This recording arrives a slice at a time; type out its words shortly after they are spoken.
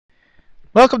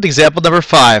Welcome to example number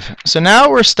 5. So now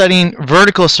we're studying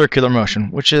vertical circular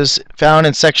motion, which is found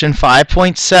in section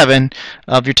 5.7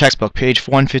 of your textbook, page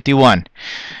 151.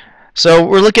 So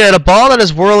we're looking at a ball that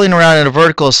is whirling around in a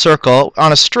vertical circle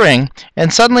on a string,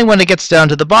 and suddenly when it gets down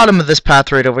to the bottom of this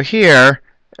path right over here,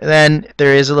 then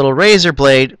there is a little razor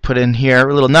blade put in here,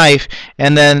 a little knife,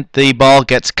 and then the ball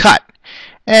gets cut.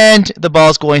 And the ball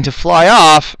is going to fly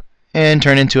off and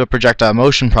turn into a projectile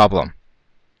motion problem.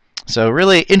 So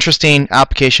really interesting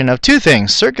application of two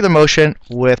things, circular motion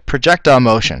with projectile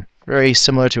motion. Very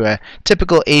similar to a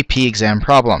typical AP exam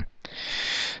problem.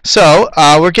 So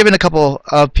we're given a couple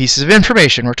of pieces of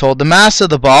information. We're told the mass of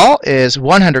the ball is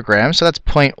 100 grams, so that's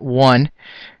 0.1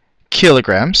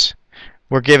 kilograms.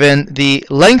 We're given the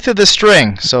length of the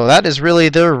string, so that is really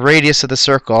the radius of the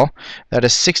circle. That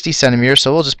is 60 centimeters,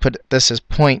 so we'll just put this as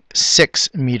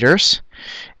 0.6 meters.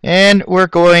 And we're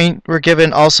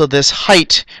given also this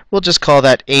height. We'll just call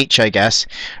that h, I guess,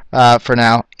 for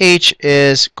now. H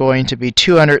is going to be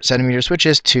 200 centimeters, which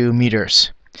is 2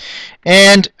 meters.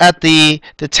 And at the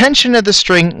tension of the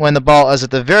string when the ball is at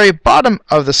the very bottom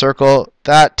of the circle,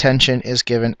 that tension is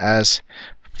given as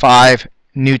 5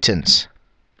 newtons.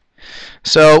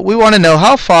 So we want to know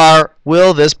how far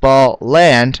will this ball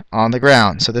land on the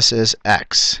ground. So this is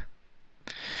x.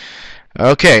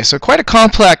 Okay, so quite a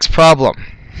complex problem.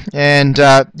 And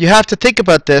you have to think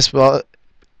about this, well,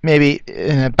 maybe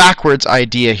in a backwards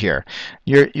idea here.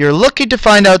 You're looking to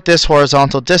find out this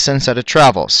horizontal distance that it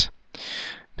travels.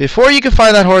 Before you can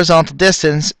find that horizontal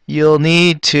distance, you'll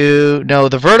need to know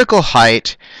the vertical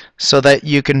height so that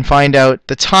you can find out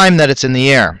the time that it's in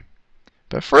the air.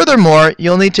 But furthermore,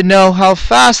 you'll need to know how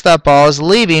fast that ball is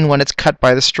leaving when it's cut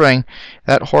by the string,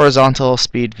 that horizontal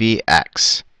speed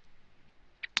Vx.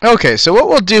 Okay, so what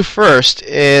we'll do first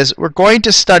is we're going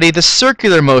to study the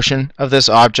circular motion of this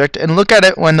object and look at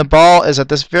it when the ball is at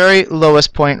this very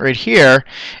lowest point right here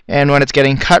and when it's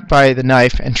getting cut by the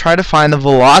knife, and try to find the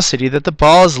velocity that the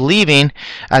ball is leaving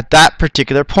at that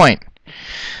particular point.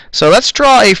 So let's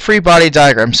draw a free body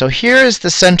diagram. So here is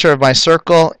the center of my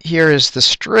circle, here is the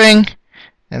string,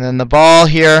 and then the ball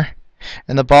here,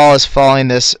 and the ball is following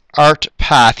this arced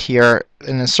path here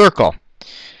in a circle.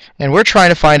 And we're trying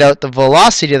to find out the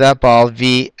velocity of that ball,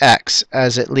 Vx,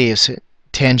 as it leaves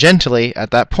tangentially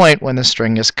at that point when the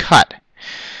string is cut.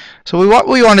 So what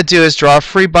we want to do is draw a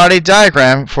free body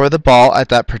diagram for the ball at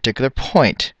that particular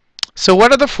point. So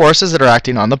what are the forces that are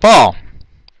acting on the ball?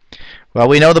 Well,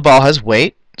 we know the ball has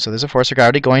weight, so there's a force of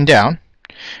gravity going down.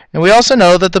 And we also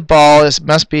know that the ball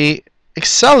must be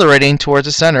accelerating towards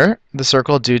the center of the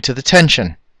circle due to the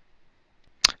tension.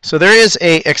 So there is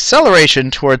an acceleration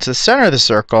towards the center of the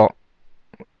circle,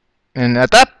 and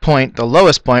at that point, the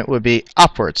lowest point would be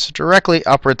upwards, directly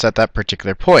upwards at that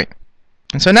particular point.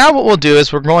 And so now what we'll do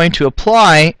is we're going to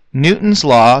apply Newton's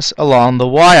laws along the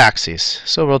y-axis.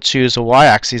 So we'll choose a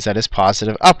y-axis that is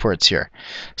positive upwards here.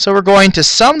 So we're going to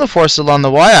sum the forces along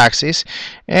the y-axis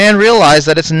and realize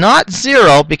that it's not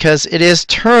zero because it is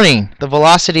turning. The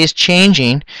velocity is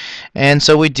changing, and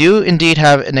so we do indeed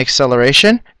have an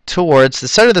acceleration towards the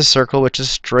center of the circle, which is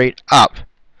straight up.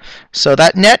 So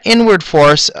that net inward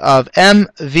force of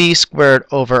mv squared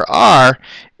over r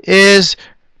is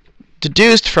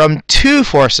deduced from two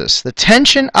forces. The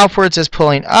tension upwards is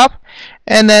pulling up,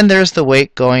 and then there's the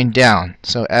weight going down,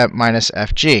 so F minus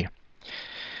Fg.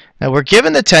 Now we're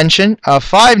given the tension of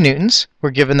 5 newtons,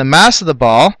 we're given the mass of the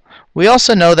ball, we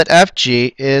also know that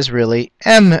Fg is really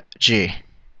mg.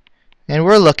 And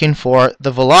we're looking for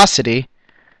the velocity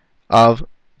of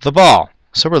the ball.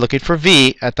 So we're looking for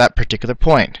v at that particular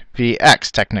point, Vx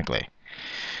technically.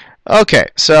 Okay,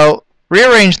 so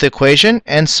rearrange the equation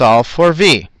and solve for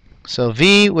v. So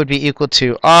v would be equal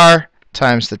to r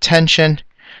times the tension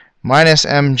minus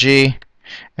mg,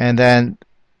 and then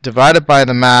divided by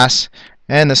the mass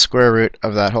and the square root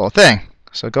of that whole thing.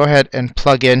 So go ahead and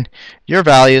plug in your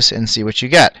values and see what you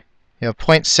get. You have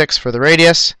 0.6 for the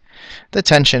radius, the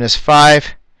tension is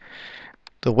 5,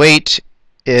 the weight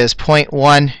is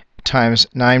 0.1 times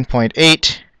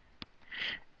 9.8,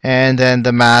 and then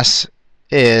the mass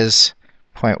is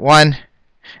 0.1,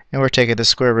 and we're taking the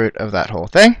square root of that whole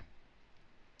thing.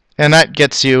 And that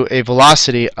gets you a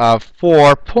velocity of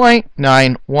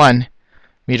 4.91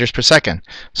 meters per second.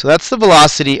 So that's the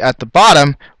velocity at the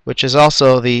bottom, which is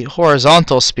also the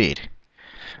horizontal speed.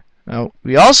 Now,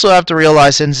 we also have to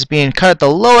realize, since it's being cut at the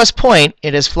lowest point,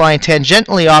 it is flying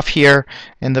tangentially off here,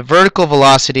 and the vertical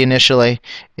velocity initially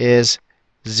is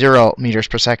 0 meters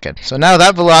per second. So now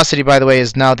that velocity, by the way,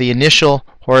 is now the initial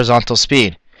horizontal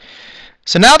speed.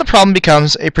 So now the problem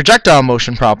becomes a projectile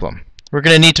motion problem. We're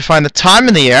going to need to find the time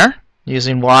in the air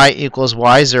using y equals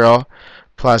y0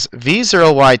 plus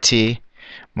v0yt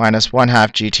minus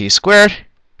 1/2 gt squared,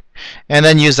 and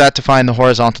then use that to find the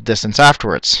horizontal distance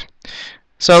afterwards.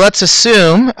 So let's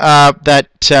assume that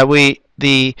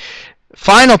the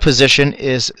final position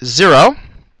is 0,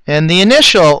 and the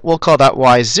initial, we'll call that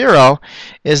y0,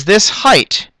 is this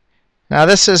height. Now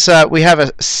this is, we have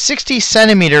a 60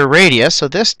 centimeter radius, so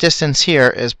this distance here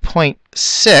is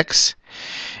 0.6,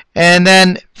 and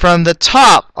then from the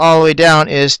top all the way down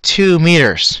is 2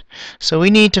 meters. So we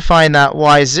need to find that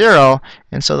y0,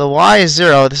 and so the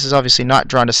y0, this is obviously not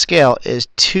drawn to scale, is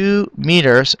 2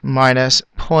 meters minus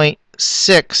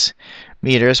 0.6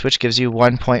 meters, which gives you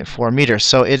 1.4 meters.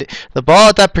 So the ball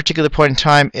at that particular point in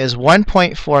time is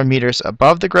 1.4 meters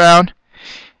above the ground.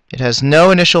 It has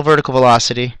no initial vertical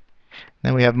velocity.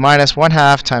 Then we have minus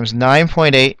 1/2 times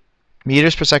 9.8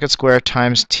 meters per second squared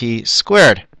times t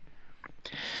squared.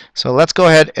 So let's go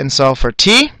ahead and solve for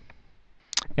t,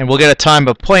 and we'll get a time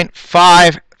of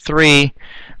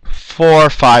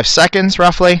 0.5345 seconds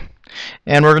roughly,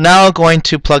 and we're now going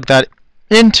to plug that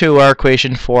into our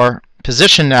equation for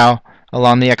position now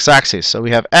along the x-axis. So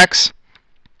we have x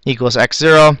equals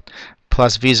x0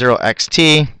 plus v0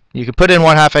 xt. You can put in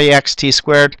 1/2 ax t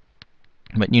squared,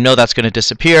 but you know that's going to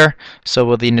disappear, so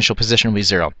will the initial position will be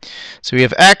 0. So we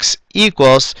have x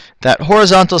equals that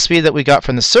horizontal speed that we got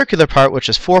from the circular part, which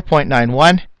is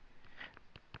 4.91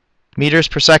 meters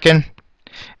per second,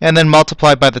 and then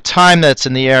multiplied by the time that's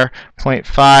in the air,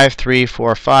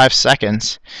 0.5345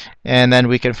 seconds, and then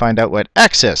we can find out what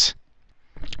x is.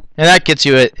 And that gets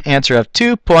you an answer of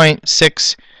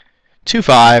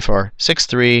 2.625 or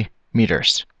 63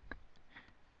 meters.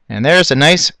 And there's a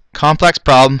nice complex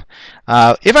problem.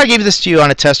 If I gave this to you on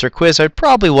a test or quiz, I'd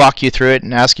probably walk you through it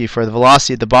and ask you for the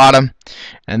velocity at the bottom,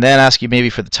 and then ask you maybe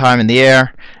for the time in the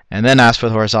air, and then ask for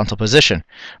the horizontal position.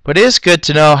 But it is good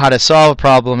to know how to solve a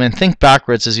problem and think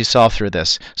backwards as you solve through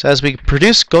this. So as we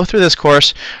go through this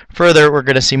course further, we're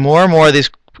going to see more and more of these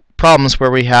problems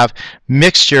where we have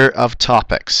mixture of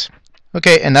topics.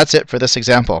 Okay, and that's it for this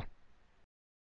example.